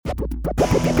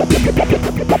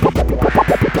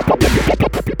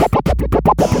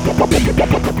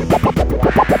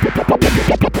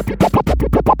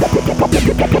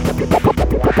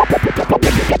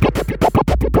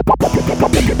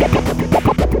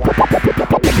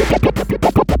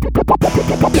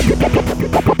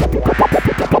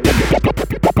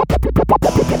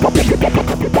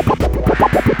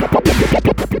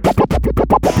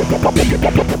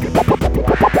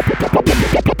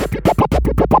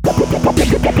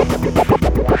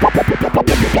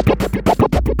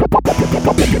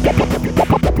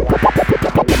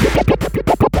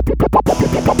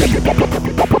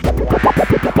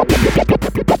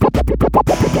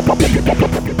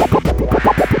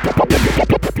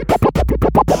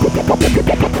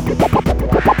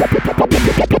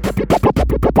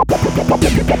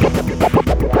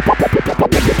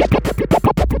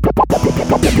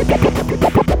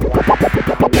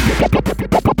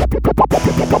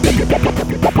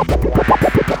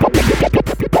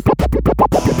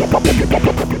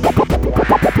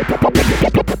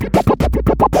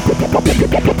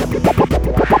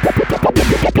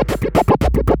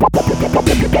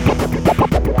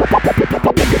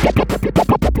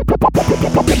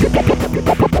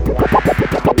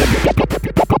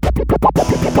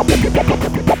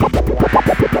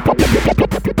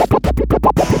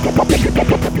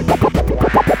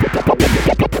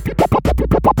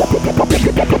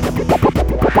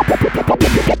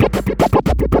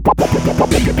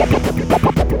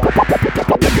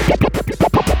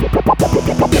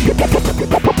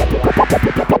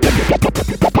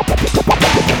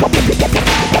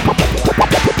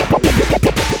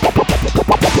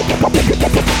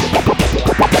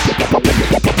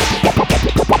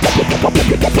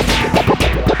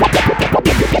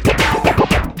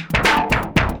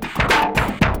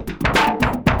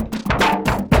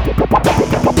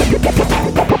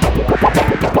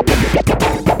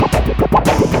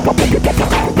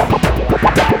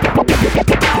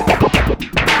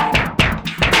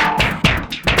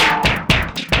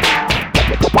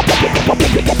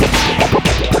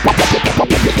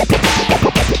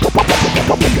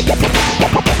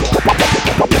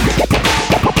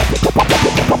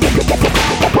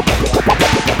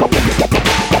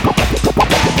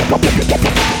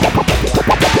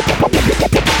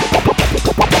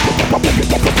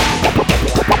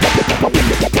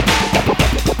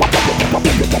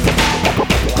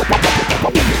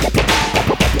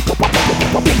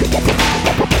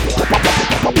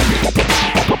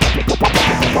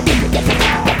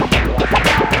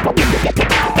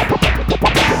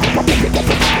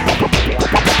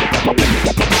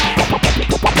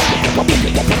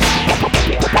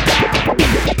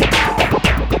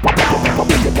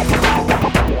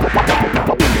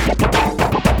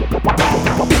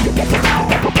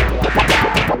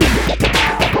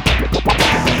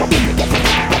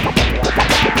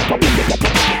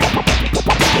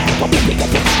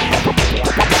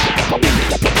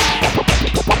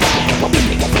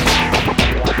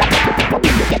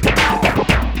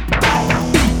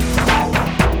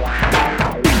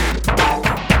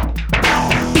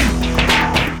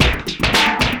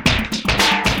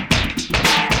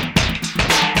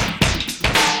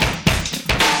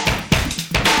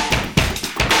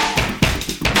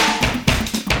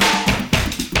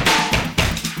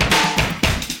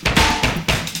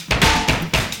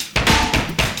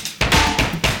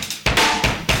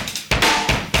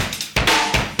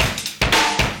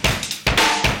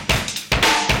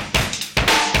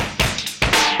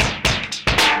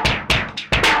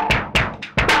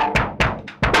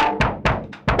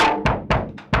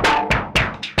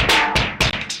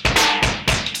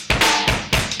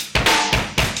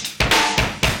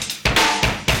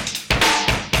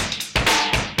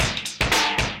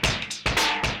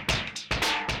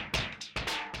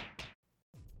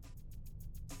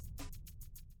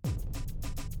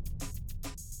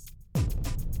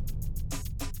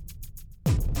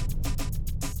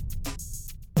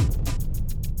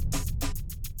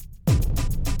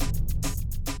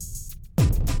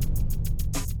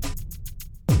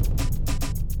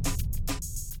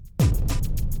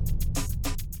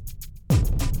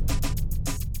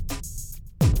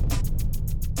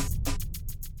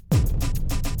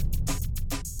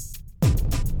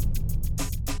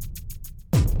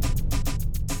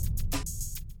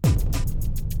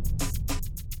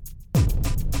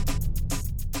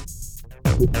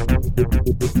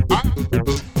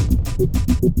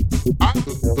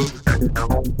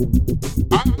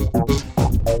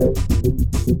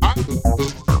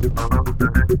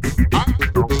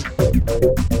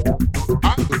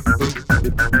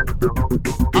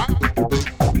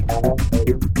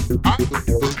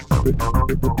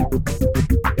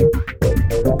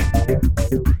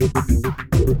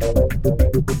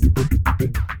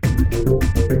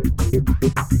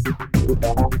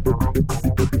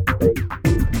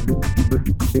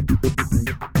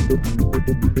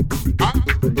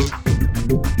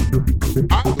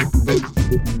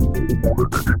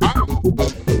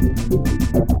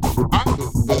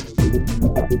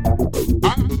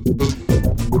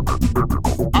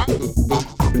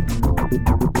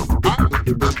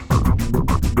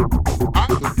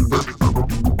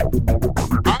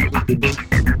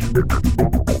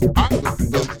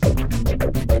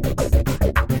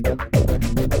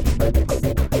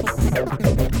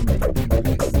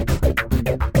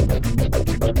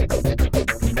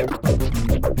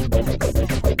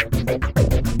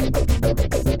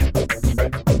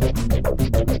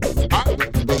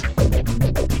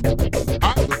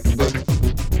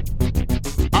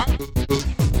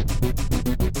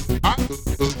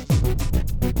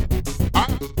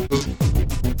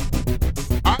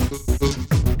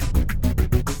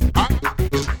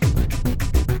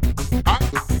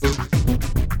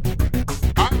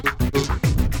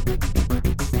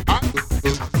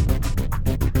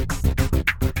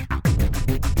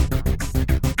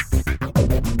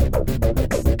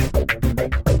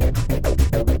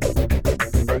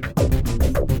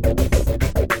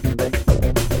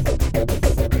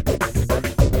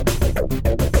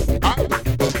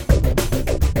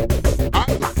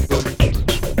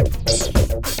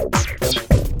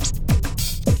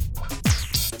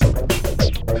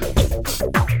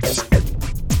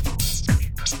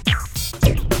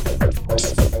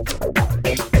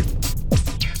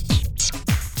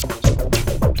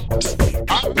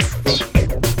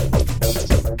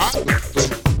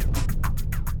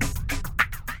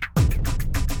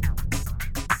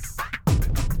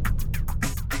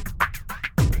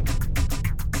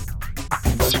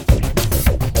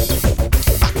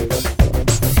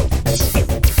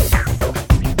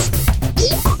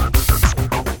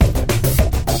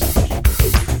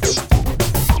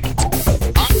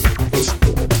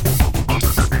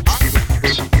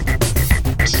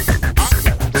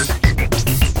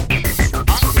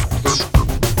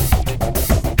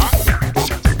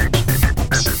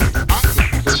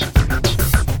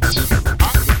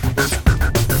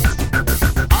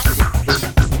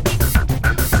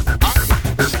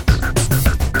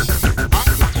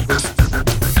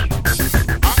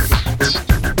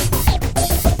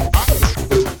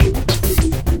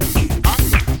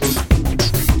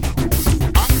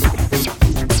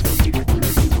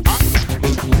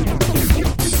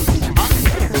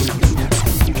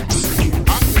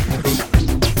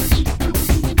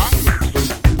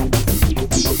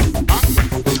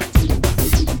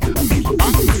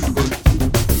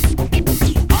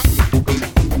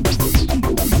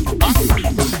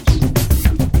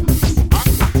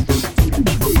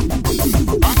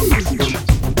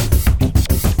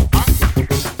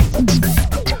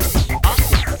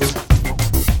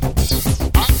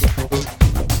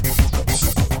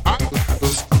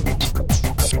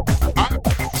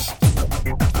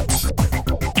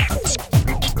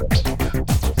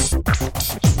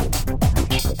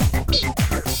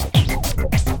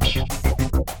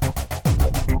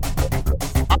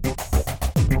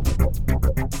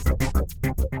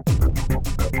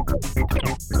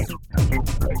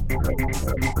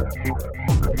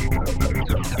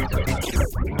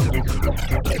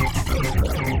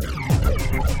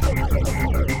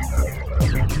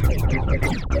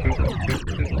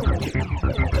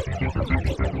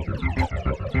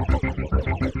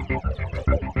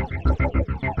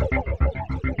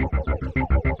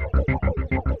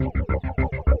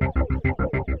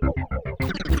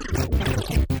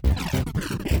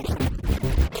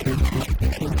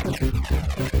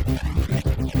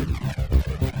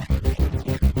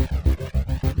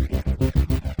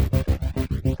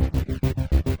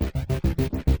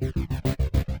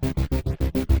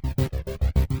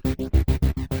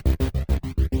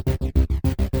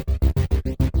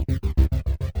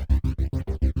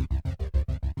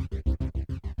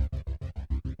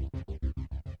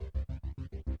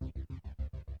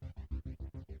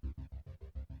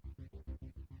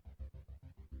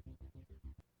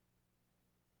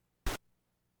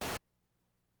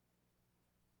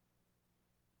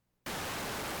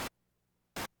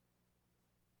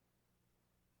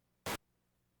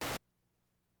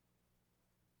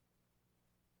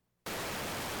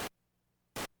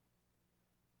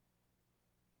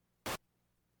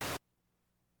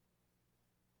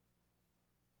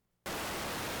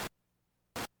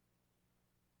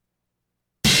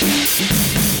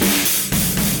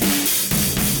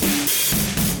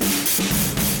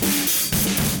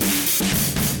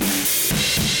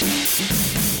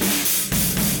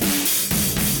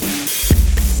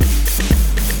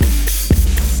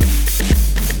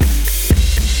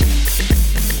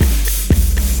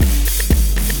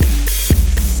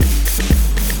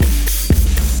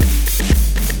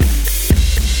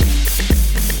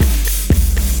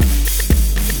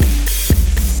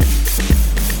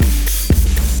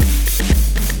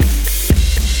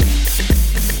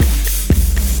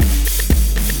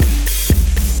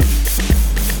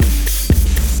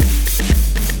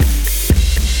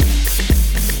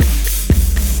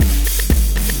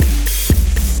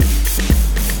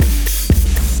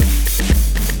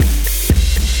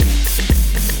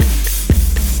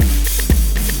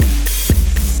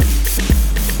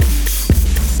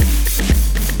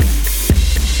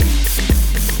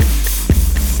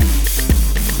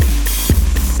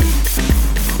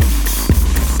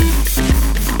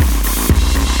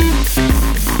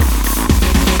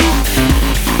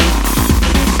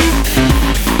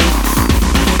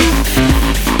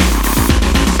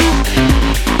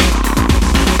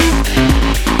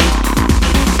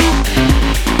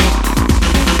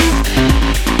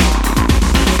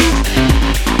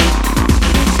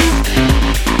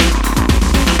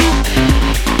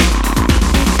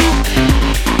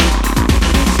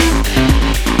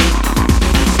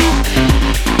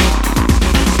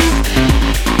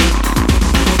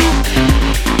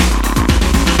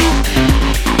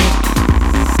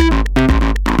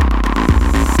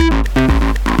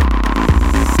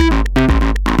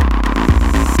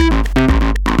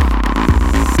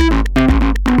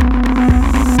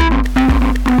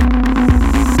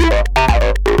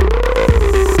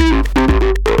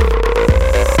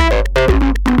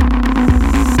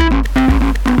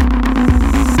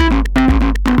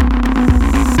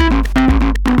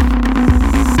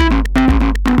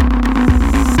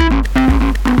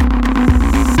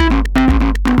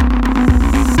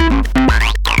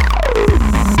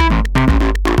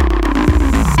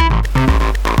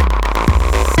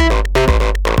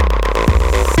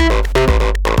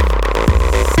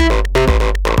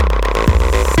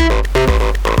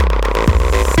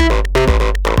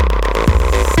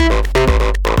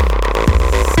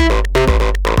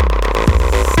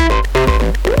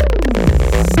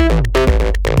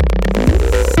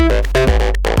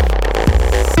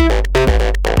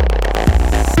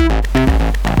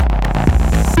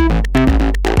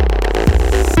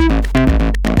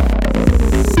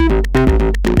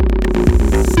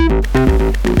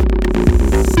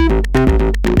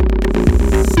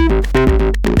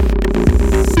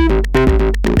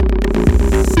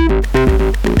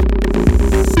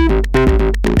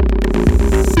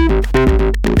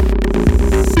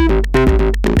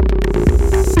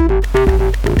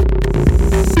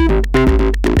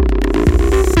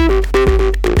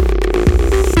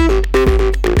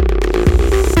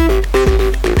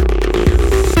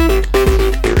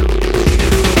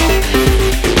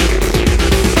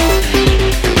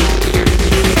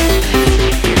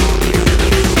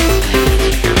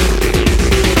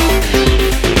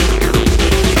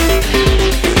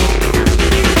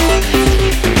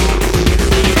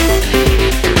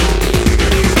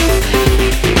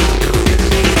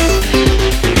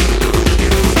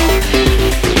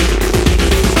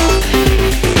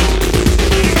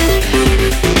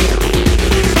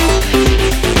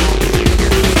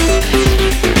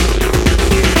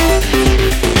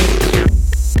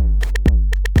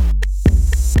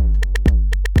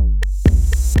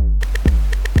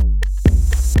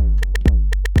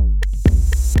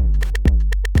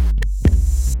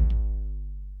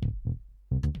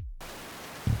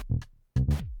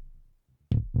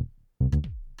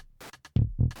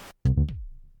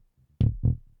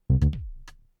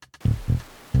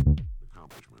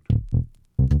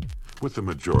With the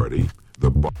majority,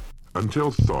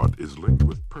 until thought is linked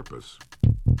with purpose,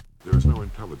 there is no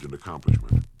intelligent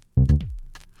accomplishment.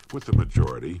 With the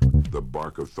majority, the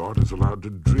bark of thought is allowed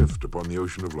to drift upon the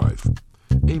ocean of life.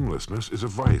 Aimlessness is a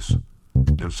vice,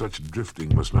 and such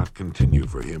drifting must not continue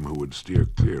for him who would steer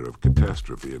clear of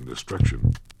catastrophe and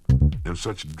destruction. And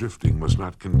such drifting must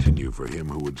not continue for him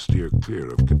who would steer clear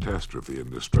of catastrophe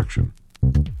and destruction.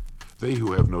 They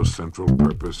who have no central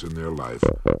purpose in their life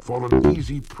fall an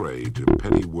easy prey to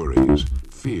petty worries,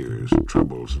 fears,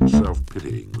 troubles, and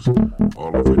self-pityings,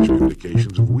 all of which are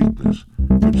indications of weakness,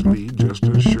 which lead just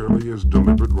as surely as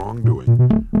deliberate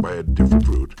wrongdoing, by a different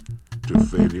route, to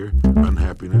failure,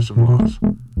 unhappiness, and loss.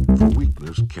 For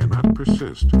weakness cannot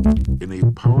persist in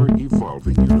a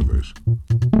power-evolving universe.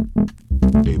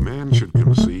 A man should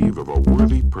conceive of a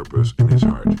worthy purpose in his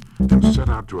heart and set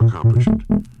out to accomplish it.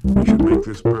 He should make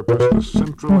this purpose the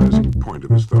centralizing point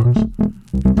of his thoughts.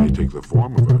 It may take the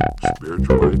form of a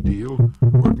spiritual ideal,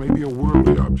 or it may be a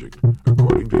worldly object,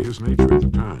 according to his nature at the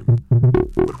time.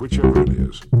 But whichever it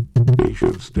is, he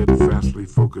should steadfastly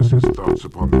focus his thoughts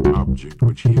upon the object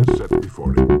which he has set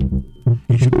before him.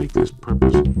 He should make this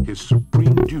purpose his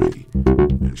supreme duty,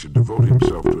 and should devote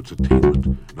himself to its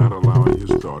attainment, not allowing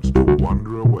his thoughts to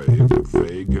wander away into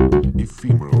vague and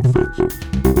ephemeral fancies.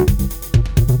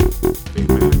 A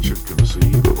man should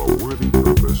conceive of a worthy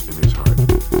purpose in his heart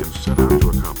and set out to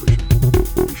accomplish it.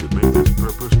 He should make this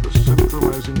purpose the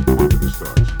centralizing point of his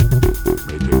thoughts. It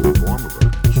may take the form of a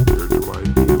spiritual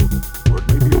ideal, or it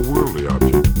may be a worldly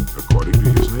object, according to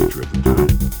his nature at the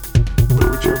time. But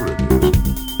whichever it is,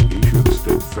 he should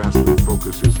steadfastly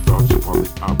focus his thoughts upon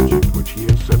the object which he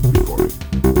has set before him.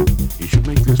 He should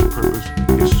make this purpose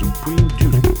his supreme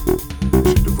duty, and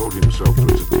should devote himself to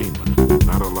its attainment,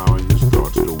 not allowing his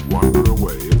thoughts to wander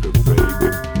away into vague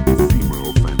and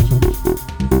ephemeral fancies.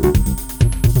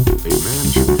 A man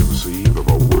should conceive of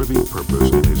a worthy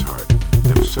purpose in his heart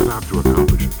and set out to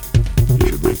accomplish it. He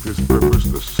should make this purpose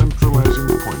the centralizing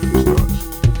point of his thoughts.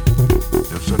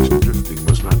 And such drifting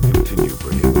must not continue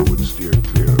for him who would steer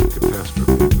clear of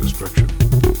catastrophe and destruction.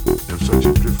 And such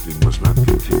drifting must not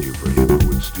continue for him who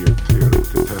would steer clear of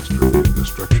catastrophe and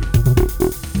destruction.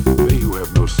 They who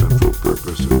have no central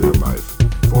purpose in their life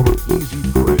fall an easy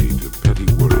prey to petty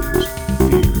worries,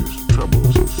 fears,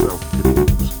 troubles, and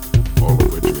self-pityings, all of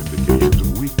which are indications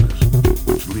of weakness,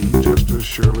 which lead just as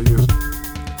surely as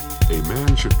a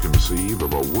man should conceive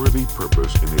of a worthy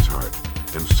purpose in his heart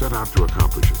and set out to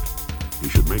accomplish it. He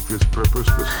should make this purpose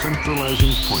the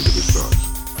centralizing point of his thoughts.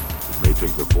 It may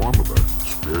take the form of a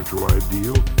spiritual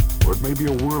ideal, or it may be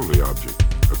a worldly object,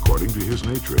 according to his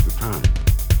nature at the time.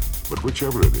 But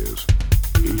whichever it is,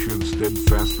 he should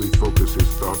steadfastly focus his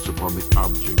thoughts upon the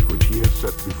object which he has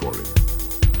set before him.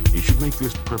 He should make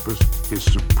this purpose his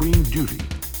supreme duty,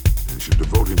 and should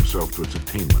devote himself to its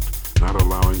attainment, not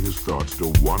allowing his thoughts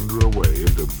to wander away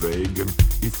into vague and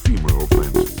ephemeral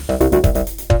fancies.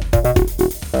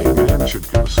 A man should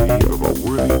conceive of a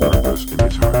worthy purpose in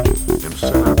his heart and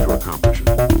set out to accomplish it.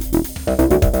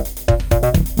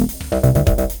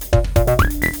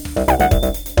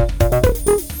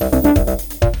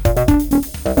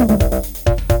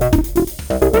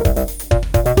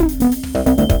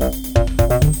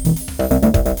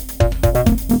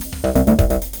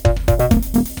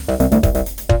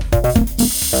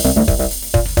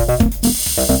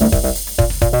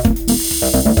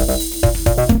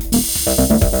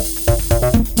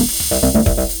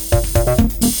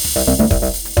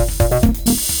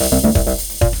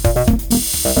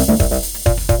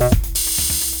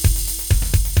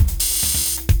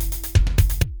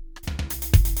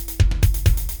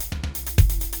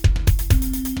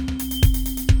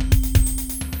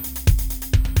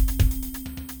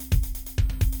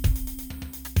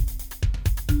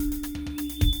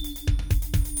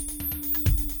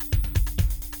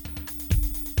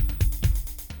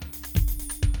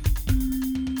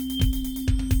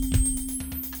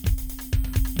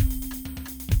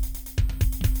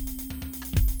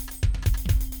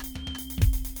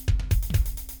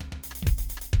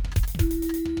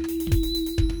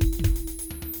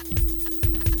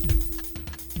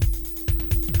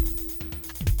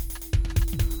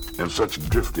 And such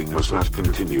drifting must not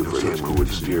continue for him who would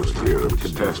steer clear of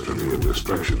catastrophe and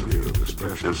destruction.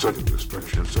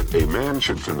 And such a man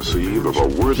should conceive of a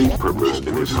worthy purpose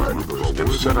in his heart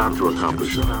and set out to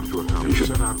accomplish it.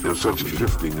 And such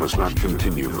drifting must not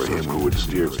continue for him who would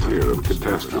steer clear of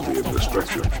catastrophe and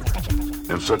destruction.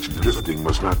 And such drifting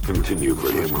must not continue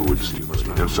for him who would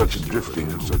and such drifting.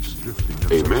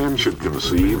 A man should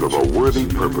conceive of a worthy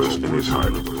purpose in his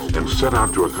heart and set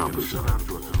out to accomplish it.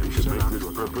 He should make this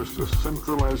purpose the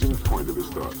centralizing point of his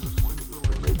thoughts.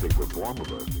 It may take the form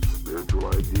of a spiritual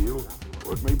ideal,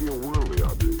 or it may be a worldly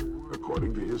object,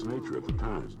 according to his nature at the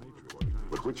time.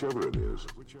 But whichever it is,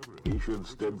 he should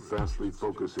steadfastly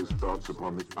focus his thoughts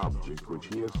upon the object which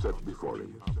he has set before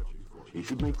him. He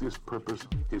should make this purpose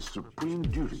his supreme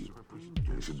duty,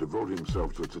 and should devote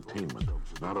himself to its attainment,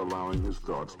 not allowing his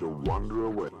thoughts to wander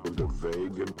away into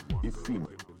vague and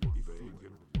ephemeral.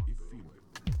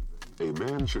 A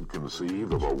man should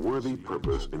conceive of a worthy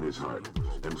purpose in his heart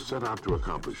and set out to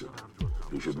accomplish it.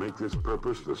 He should make this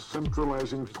purpose the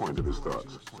centralizing point of his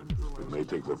thoughts. It may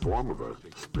take the form of a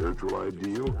spiritual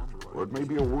ideal, or it may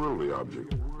be a worldly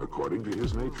object, according to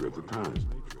his nature at the time.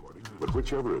 But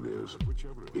whichever it is,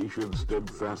 he should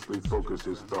steadfastly focus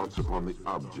his thoughts upon the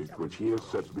object which he has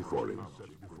set before him.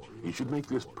 He should make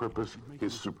this purpose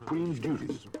his supreme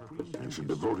duty, and should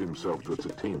devote himself to its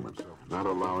attainment, not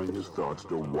allowing his thoughts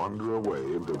to wander away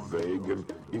into vague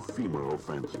and ephemeral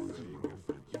fancies.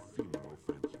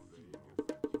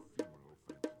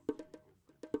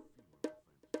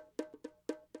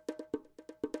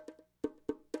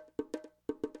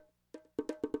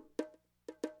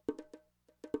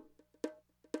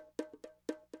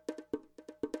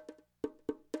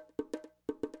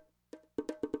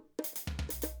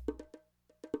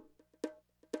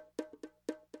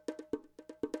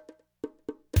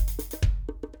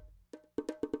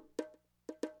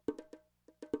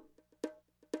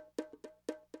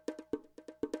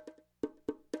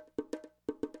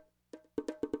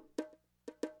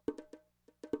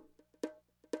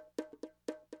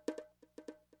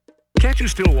 Can't you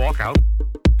still walk out?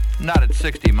 Not at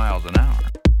 60 miles an hour.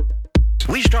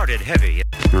 We started heavy.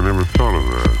 I never thought of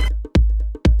that.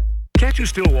 Can't you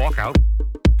still walk out?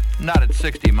 Not at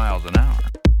 60 miles an hour.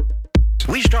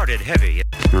 We started heavy.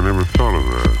 I never thought of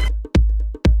that.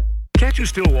 Can't you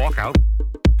still walk out?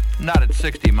 Not at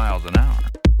 60 miles an hour.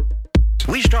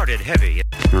 We started heavy.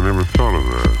 I never thought of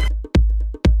that.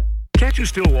 Can't you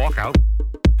still walk out?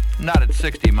 Not at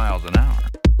 60 miles an hour.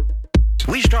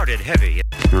 We started heavy.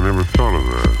 I never thought of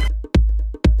that.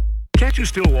 Can't you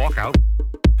still walk out?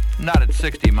 Not at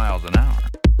 60 miles an hour.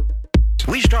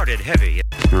 We started heavy.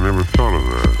 I never thought of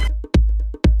that.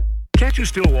 Can't you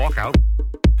still walk out?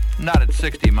 Not at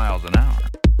 60 miles an hour.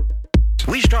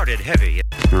 We started heavy.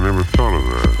 I never thought of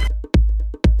that.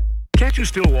 Can't you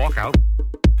still walk out?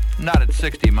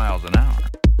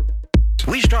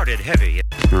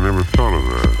 Not at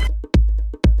 60 miles an hour.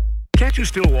 We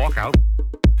started heavy.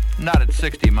 I never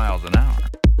thought of that.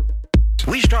 Can't you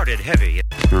still walk out? Not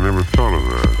at 60 miles an hour. We started heavy. I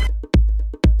never thought of that.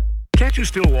 Can't you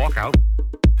still walk out?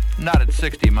 Not at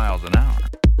 60 miles an hour.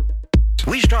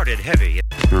 We started heavy.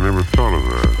 I never thought of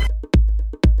that.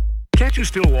 Can't you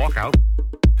still walk out?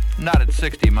 Not at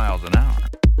 60 miles an hour.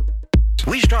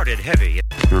 We started heavy.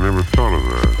 I never thought of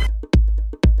that.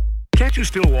 Can't you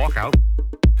still walk out?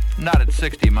 Not at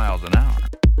 60 miles an hour.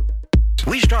 We started heavy. I never thought of that. Can't you still walk out? Not at 60 miles an hour.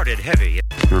 We started heavy.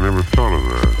 I never thought of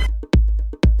that.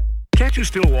 Can't you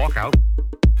still walk out?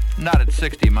 Not at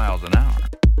 60 miles an hour.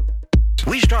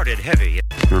 We started heavy.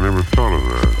 I never thought of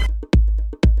that.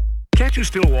 Can't you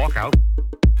still walk out?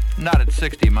 Not at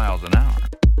 60 miles an hour.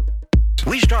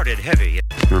 We started heavy.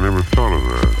 I never thought of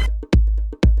that.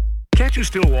 Can't you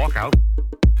still walk out?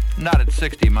 Not at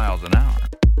 60 miles an hour.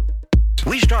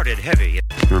 We started heavy.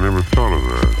 I never thought of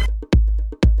that.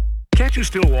 Can't you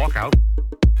still walk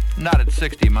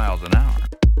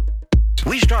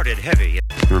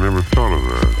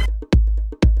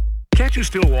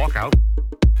out?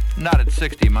 Not at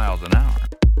 60 miles an hour.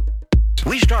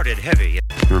 We started heavy. I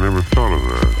never thought of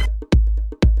that.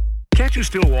 Can't you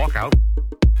still walk out?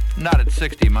 Not at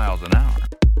 60 miles an hour.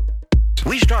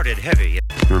 We started heavy.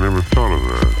 I never thought of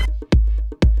that.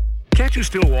 Can't you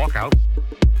still walk out?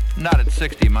 Not at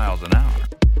 60 miles an hour.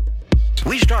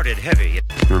 We started heavy.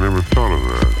 I never thought of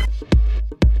that.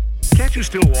 Can't you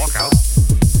still walk out?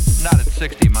 Not at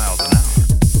 60 miles an hour.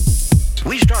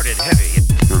 We started heavy.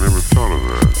 I never thought of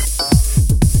that.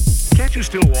 Can't you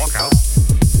still walk out?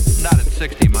 Not at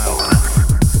 60 miles an hour.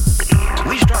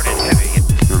 We started heavy.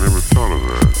 I never thought of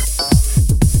that.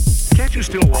 Can't you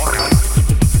still walk out?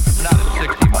 Not at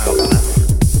 60 miles an hour.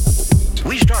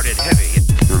 We started heavy.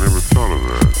 I never thought of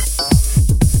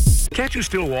that. Can't you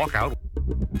still walk out?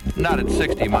 Not at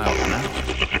 60 miles an hour.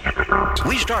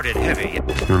 We started heavy.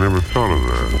 I never thought of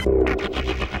that.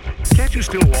 Can't you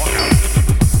still walk out?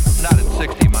 Not at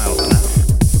 60 miles an hour.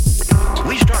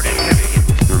 We started heavy.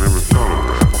 I never thought of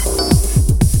that.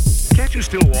 Can't you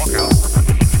still walk out?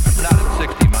 Not at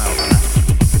 60 miles an hour.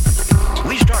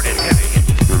 We started heavy.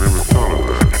 I never thought of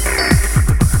that.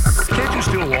 Can't you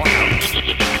still walk out?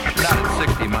 Not at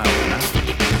 60 miles an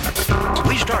hour.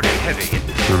 We started heavy. I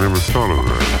never thought of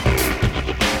that.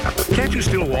 Can't you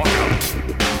still walk walk out.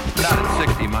 Not at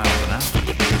 60 miles an hour.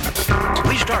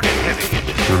 We started heavy.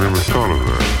 I never thought of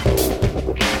that.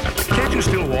 Can't you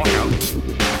still walk out?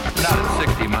 Not at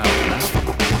 60 miles an hour.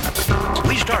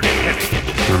 We started heavy.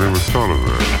 I never thought of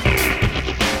that.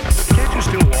 Can't you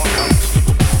still walk out?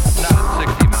 Not at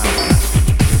 60 miles an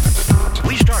hour.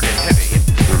 We started heavy.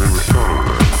 I never thought of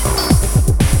that.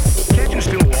 Can't you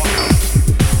still walk out?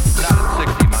 Not at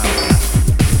 60 miles an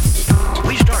hour.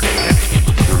 We started heavy.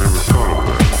 I never thought of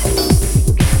that.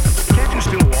 Can't you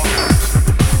still walk out?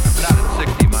 Not at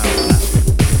 60 miles an hour.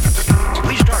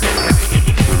 We started heavy.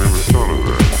 I never thought of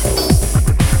that.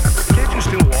 Can't you still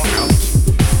walk out?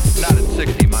 Not at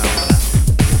 60 miles an hour.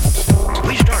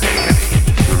 We started heavy.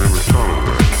 I never thought of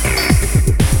that.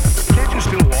 Can't you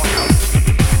still walk out?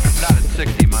 Not at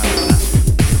 60 miles an hour.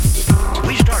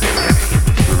 We started heavy.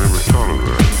 I never thought of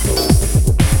that.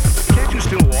 Can't you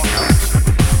still walk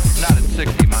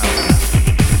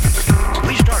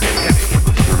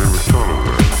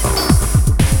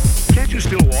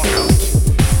out?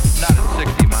 Not at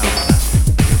 60 miles an hour.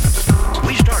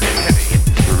 We started heavy.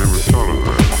 I never thought of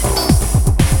that.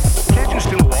 Can't you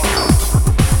still walk out?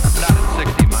 Not at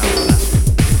 60 miles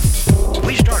an hour. We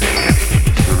started heavy.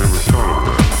 I never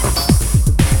thought of that.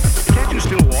 Can't you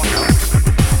still walk out?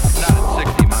 Not at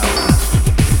 60 miles an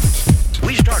hour.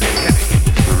 We started heavy.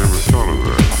 I never thought of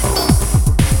that.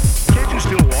 Can't you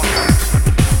still walk out?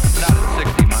 Not at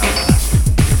 60 miles an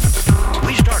hour.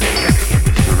 We started heavy.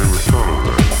 I never thought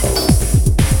of that.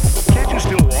 Can't you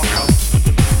still walk out?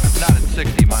 Not at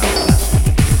 60 miles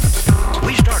an hour.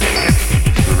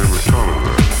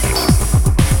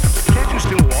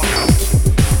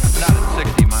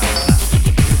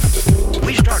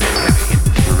 We started heavy.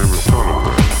 I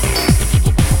never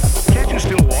thought of that. Can't you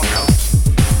still walk out?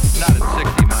 Not at 60 miles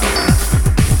an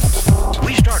hour.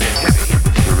 We started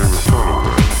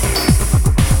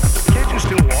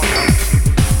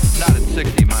heavy. I never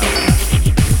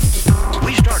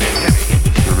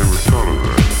thought of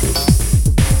that.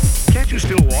 Can't you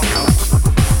still walk out?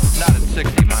 Not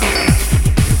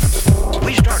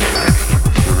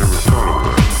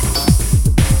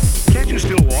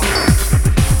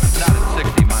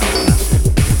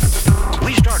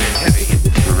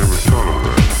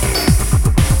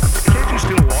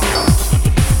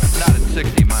at 60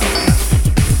 miles an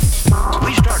hour. We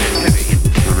started heavy.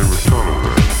 I never thought of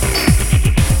that. Can't you still walk out?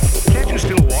 Not at 60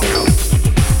 miles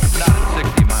an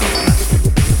hour.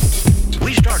 We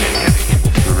started heavy. I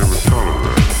never thought of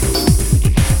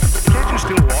that. Can't you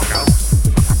still walk out?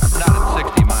 Not at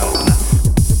 60 miles an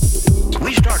hour.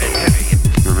 We started heavy.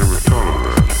 I never thought of that. Can't you still walk out?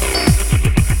 Not at 60 miles an hour. We started heavy. I never thought of that.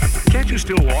 Can't you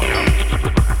still walk out?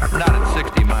 Not at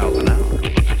 60 miles an hour.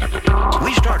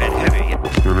 We started heavy. I never thought of that. Can't you still walk out? Not at 60 miles an hour. We started heavy.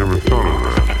 I never thought of that. Can't you still walk out? Not at 60 miles an hour. We started heavy. I never thought of that. Can't you still walk out? Not at 60 miles an hour. We started heavy. I never thought of that. Can't you still walk out? Not at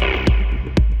 60 miles an hour.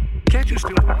 We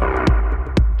started heavy.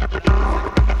 I never thought of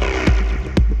that.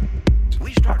 Can't you still walk out?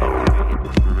 We started heavy.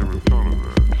 I never thought of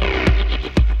that.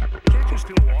 Can't you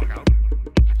still walk out?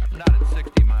 Not at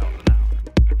 60 miles an hour.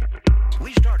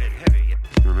 We started heavy.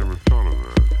 I never thought of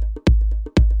that.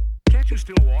 Can't you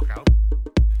still walk out?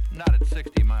 Not at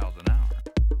 60 miles an hour.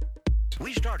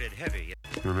 We started heavy.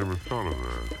 I never thought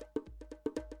of that.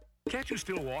 Can't you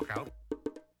still walk out?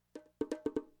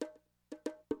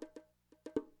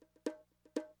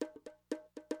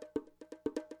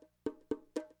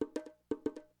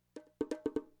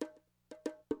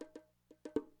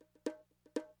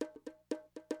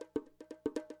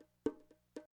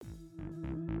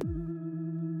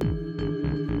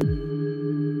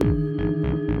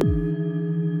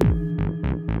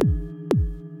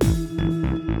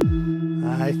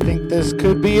 I think this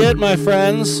could be it, my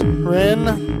friends. Rin,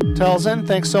 Telzen,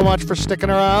 thanks so much for sticking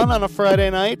around on a Friday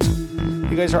night.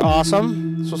 You guys are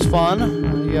awesome. This was fun.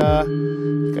 I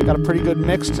think I got a pretty good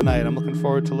mix tonight. I'm looking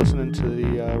forward to listening to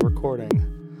the recording.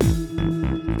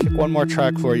 Kick one more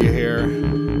track for you here.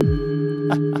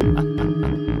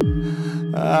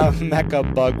 Mecha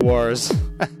Bug Wars.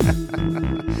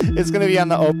 It's going to be on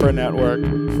the Oprah network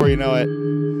before you know it.